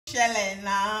ṣẹlẹ̀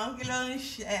now, kí ló ń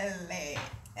ṣẹlẹ̀?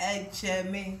 Ẹ jẹ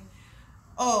mí.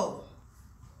 Oh,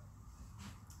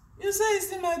 you say you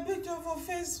see my picture for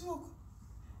Facebook.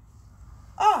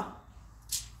 Ah,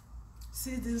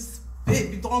 see this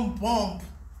baby don't bomb.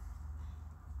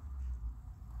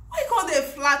 Why can't they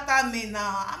flatter me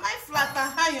now? Am I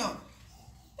flatter Hayon?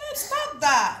 Babe, stop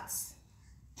that.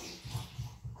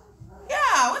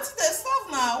 Yeah, what's the stuff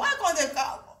now? Why can't they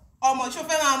ọmọ ṣó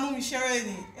fẹ́ máa mú mi ṣeré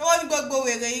ni? Èwo ni gbogbo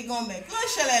wèrè yìí gan mẹ́? Kí ló ń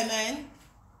ṣẹlẹ̀, man?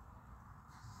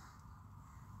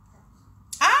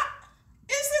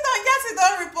 You see donjazzy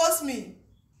don't repost me.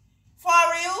 For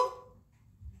real?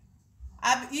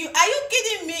 Are you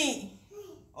kidding me?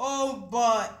 Oh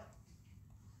boy.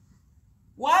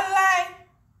 Walai.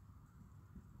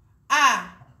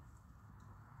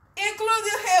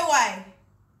 Including HY.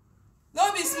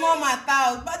 Don't be small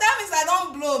matter, but that means I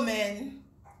don't blow, man.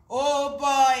 Oh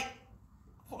boy.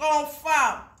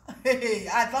 Confirm. Hey,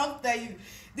 I don't tell you.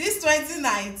 This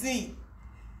 2019.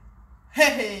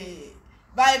 Hey.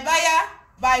 By buyer,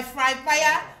 by fry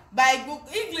fire, by book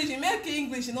English. You make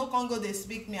English, you know Congo they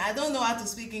speak me. I don't know how to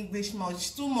speak English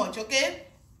much, too much, okay?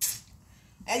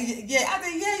 Yeah, I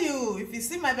can hear you. If you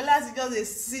see my balance, you just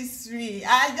assist me.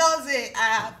 I just say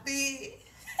happy.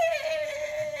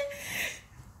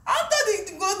 After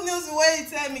the good news where you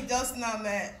tell me just now,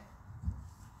 man.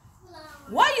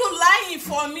 Why you lying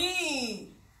for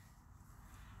me?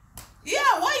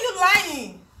 Yeah, why you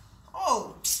lying?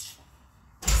 Oh,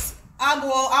 I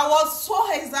was so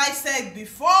excited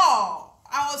before.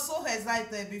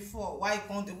 Why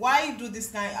can't they? Why you do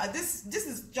this kind? This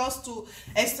is just too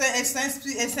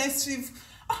expensive.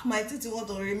 Oh, my teeth want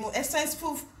to remove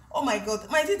expensive. Oh my God,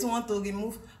 my teeth want to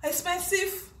remove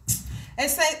expensive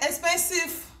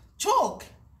choke.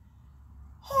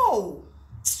 Oh.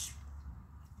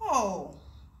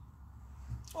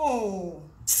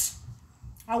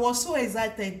 I was so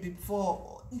excited before.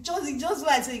 It just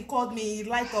like he called me, he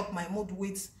light up my mood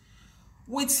with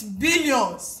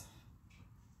billions,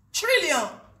 trillion.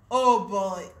 Oh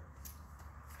boy.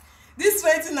 This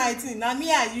 2019, now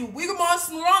me and you, we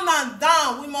must run and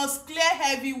down. We must clear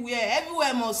everywhere.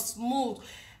 Everywhere must smooth.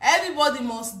 Everybody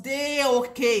must stay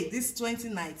okay. This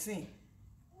 2019.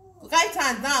 Write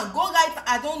and down. Go write.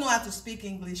 I don't know how to speak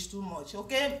English too much.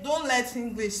 Okay? Don't let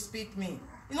English speak me.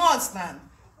 You know understand?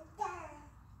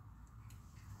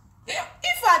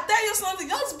 If I tell you something,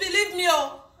 just believe me.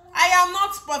 Oh, I am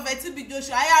not Prophet TB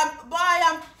Joshua. I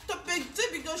am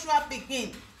TB Joshua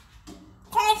Pikin.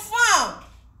 Confirm.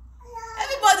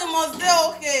 Everybody must be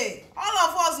okay. All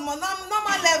of us must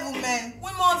normal level, man.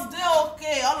 We must be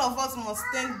okay. All of us must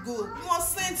think good. We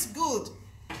must think good.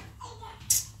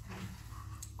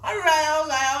 All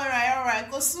right.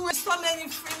 Because so many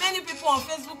people on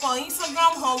Facebook, on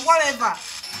Instagram, on whatever,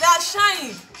 they are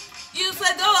shining. You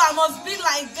said, oh, I must be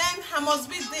like them. I must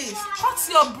be this. Cut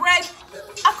your bread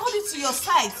according to your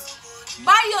size.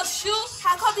 Buy your shoe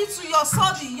according to your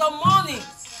study, your money.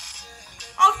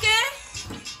 Okay?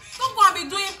 Don't go and be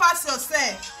doing past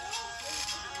yourself.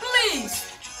 Please.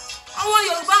 I want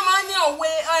your money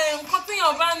away. Cutting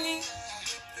your money.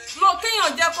 Look,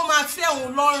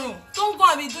 don't go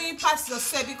and be doing past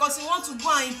yourself because you want to go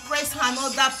and impress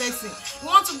another person. You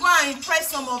want to go and impress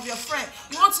some of your friends.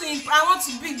 I want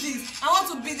to be this. I want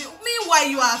to be this. Meanwhile,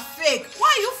 you are fake. Why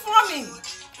are you forming?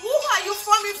 Who are you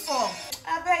forming for?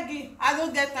 I beg you. I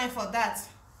don't get time for that.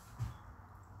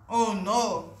 Oh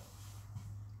no.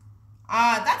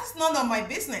 That is none of my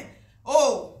business.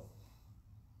 Oh.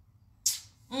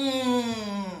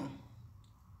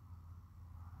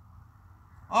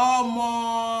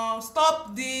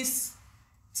 Stop this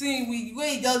thing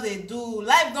wey you just dey do.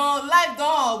 Life don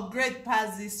upgrade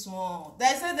past this one.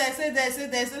 They say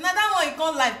another one you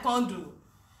can't life can't do.